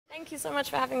Thank you so much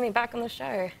for having me back on the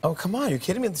show. Oh, come on, you're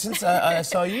kidding me? Since I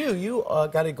saw you, you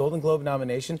got a Golden Globe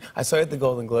nomination. I saw you at the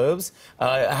Golden Globes.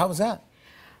 How was that?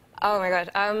 Oh my God,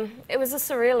 it was a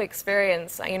surreal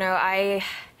experience. You know,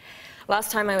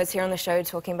 last time I was here on the show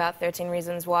talking about 13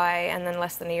 Reasons Why, and then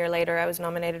less than a year later I was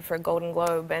nominated for a Golden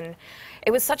Globe, and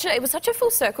it was such a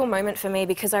full circle moment for me,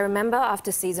 because I remember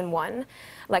after season 1,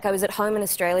 like I was at home in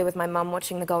Australia with my mum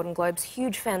watching the Golden Globes,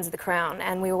 huge fans of The Crown,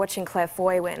 and we were watching Claire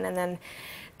Foy win, and then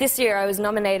this year I was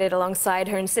nominated alongside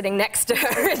her and sitting next to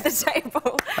her at the table.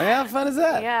 Oh, yeah, how fun is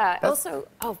that? Yeah. Also,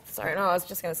 oh, sorry, no, I was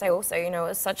just going to say also, you know,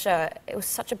 it was such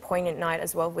a poignant night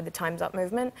as well with the Time's Up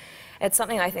movement. It's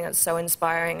something I think that's so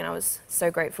inspiring, and I was so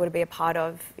grateful to be a part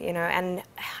of, you know, and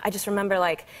I just remember,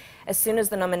 like, as soon as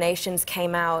the nominations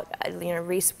came out, you know,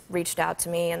 Reese reached out to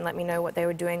me and let me know what they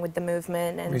were doing with the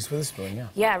movement. And Reese Witherspoon, yeah.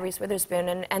 Yeah, Reese Witherspoon.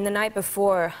 And the night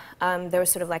before, there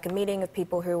was sort of like a meeting of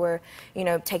people who were, you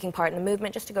know, taking part in the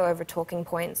movement, just to go over talking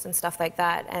points and stuff like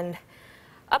that. And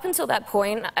up until that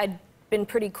point, I'd been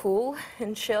pretty cool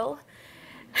and chill.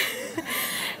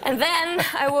 And then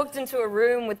I walked into a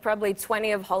room with probably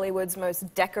 20 of Hollywood's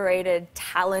most decorated,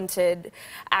 talented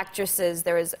actresses.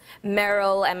 There was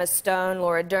Meryl, Emma Stone,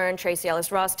 Laura Dern, Tracee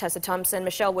Ellis Ross, Tessa Thompson.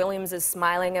 Michelle Williams is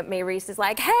smiling at me. Reese is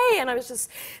like, hey! And I was just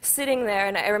sitting there,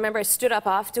 and I remember I stood up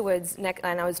afterwards,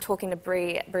 and I was talking to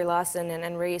Brie Larson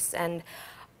and Reese, and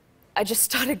I just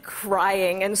started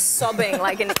crying and sobbing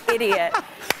like an idiot.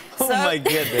 Oh my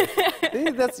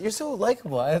goodness! You're so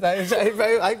likable. I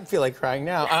feel like crying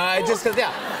now. Yeah,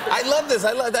 I love this.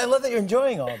 I love that you're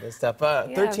enjoying all this stuff.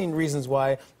 13 Reasons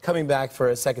Why, coming back for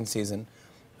a second season.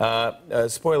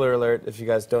 Spoiler alert: if you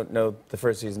guys don't know the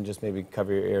first season, just maybe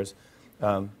cover your ears.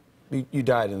 You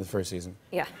died in the first season.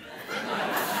 Yeah.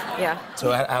 Yeah.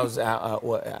 So how's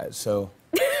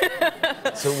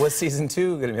So what's season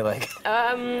 2 gonna be like?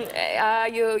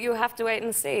 You have to wait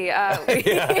and see. Yeah,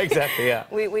 exactly. Yeah.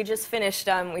 We just finished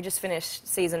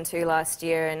season 2 last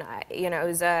year, and you know, it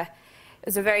was a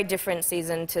very different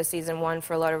season to season 1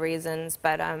 for a lot of reasons.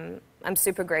 But I'm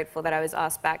super grateful that I was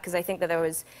asked back, because I think that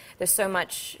there's so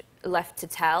much left to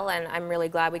tell, and I'm really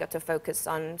glad we got to focus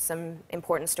on some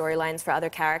important storylines for other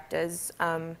characters.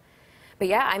 But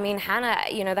yeah, I mean, Hannah,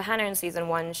 you know, the Hannah in season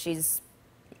 1, she's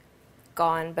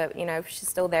gone, but you know, she's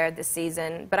still there this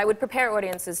season. But I would prepare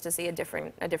audiences to see a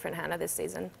different Hannah this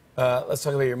season. Let's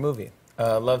talk about your movie,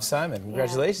 Love, Simon.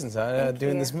 Congratulations on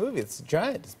doing this movie. It's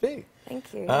giant. It's big.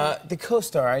 Thank you. The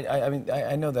co-star, I mean,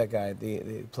 I know that guy.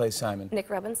 The plays Simon. Nick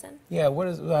Robinson. Yeah.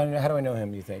 How do I know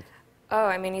him? You think? Oh,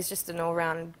 I mean, he's just an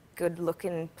all-round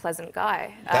good-looking, pleasant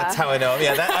guy. That's how I know him.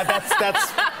 Yeah.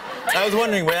 That's. I was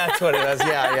wondering where that's what it was.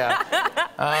 Yeah.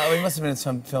 Well, he must have been in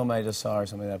some film I just saw or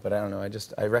something like that, but I don't know.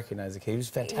 I recognize the kid. He was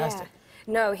fantastic.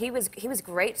 Yeah. No, he was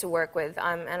great to work with,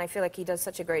 and I feel like he does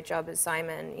such a great job as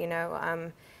Simon. You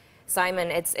know,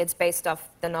 Simon, it's based off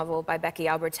the novel by Becky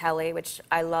Albertelli, which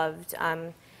I loved.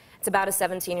 It's about a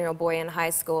 17-year-old boy in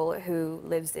high school who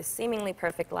lives this seemingly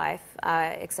perfect life,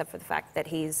 except for the fact that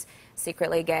he's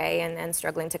secretly gay and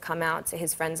struggling to come out to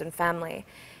his friends and family.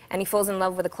 And he falls in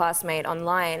love with a classmate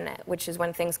online, which is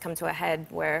when things come to a head,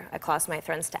 where a classmate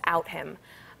threatens to out him.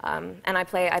 And I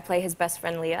play his best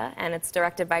friend Leah, and it's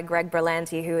directed by Greg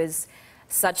Berlanti, who is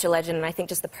such a legend, and I think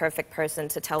just the perfect person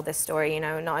to tell this story. You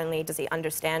know, not only does he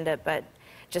understand it, but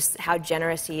just how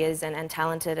generous he is and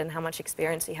talented, and how much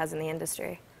experience he has in the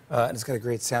industry. And it's got a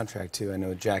great soundtrack, too. I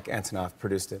know Jack Antonoff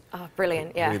produced it. Oh,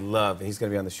 brilliant, yeah. We love it. He's going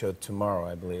to be on the show tomorrow,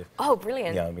 I believe. Oh,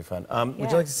 brilliant. Yeah, it'll be fun.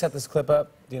 Would you like to set this clip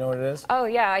up? Do you know what it is? Oh,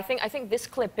 yeah. I think this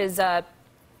clip is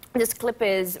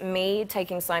me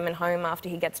taking Simon home after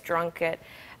he gets drunk at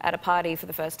a party for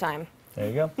the first time. There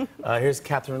you go. Here's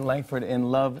Katherine Langford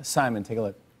in Love, Simon. Take a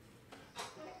look.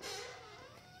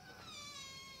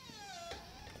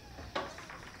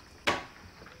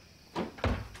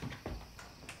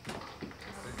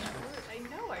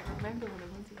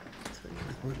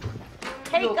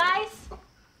 Hey guys!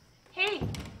 Hey!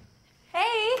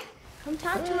 Hey! Come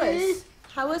talk to us.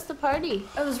 How was the party?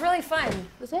 It was really fun.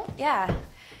 Was it? Yeah.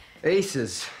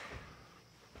 Aces.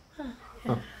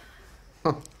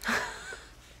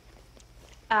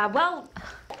 Well,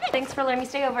 thanks for letting me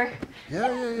stay over.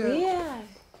 Yeah.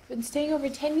 Been staying over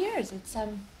 10 years. It's,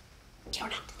 you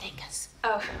don't have to thank us.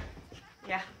 Oh.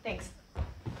 Yeah, thanks.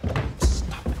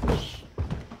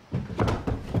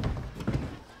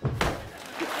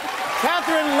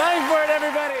 Katherine Langford,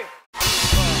 everybody!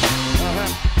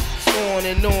 On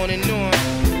and on and on.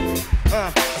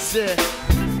 I said,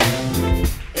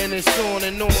 and it's on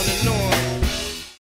and on and on.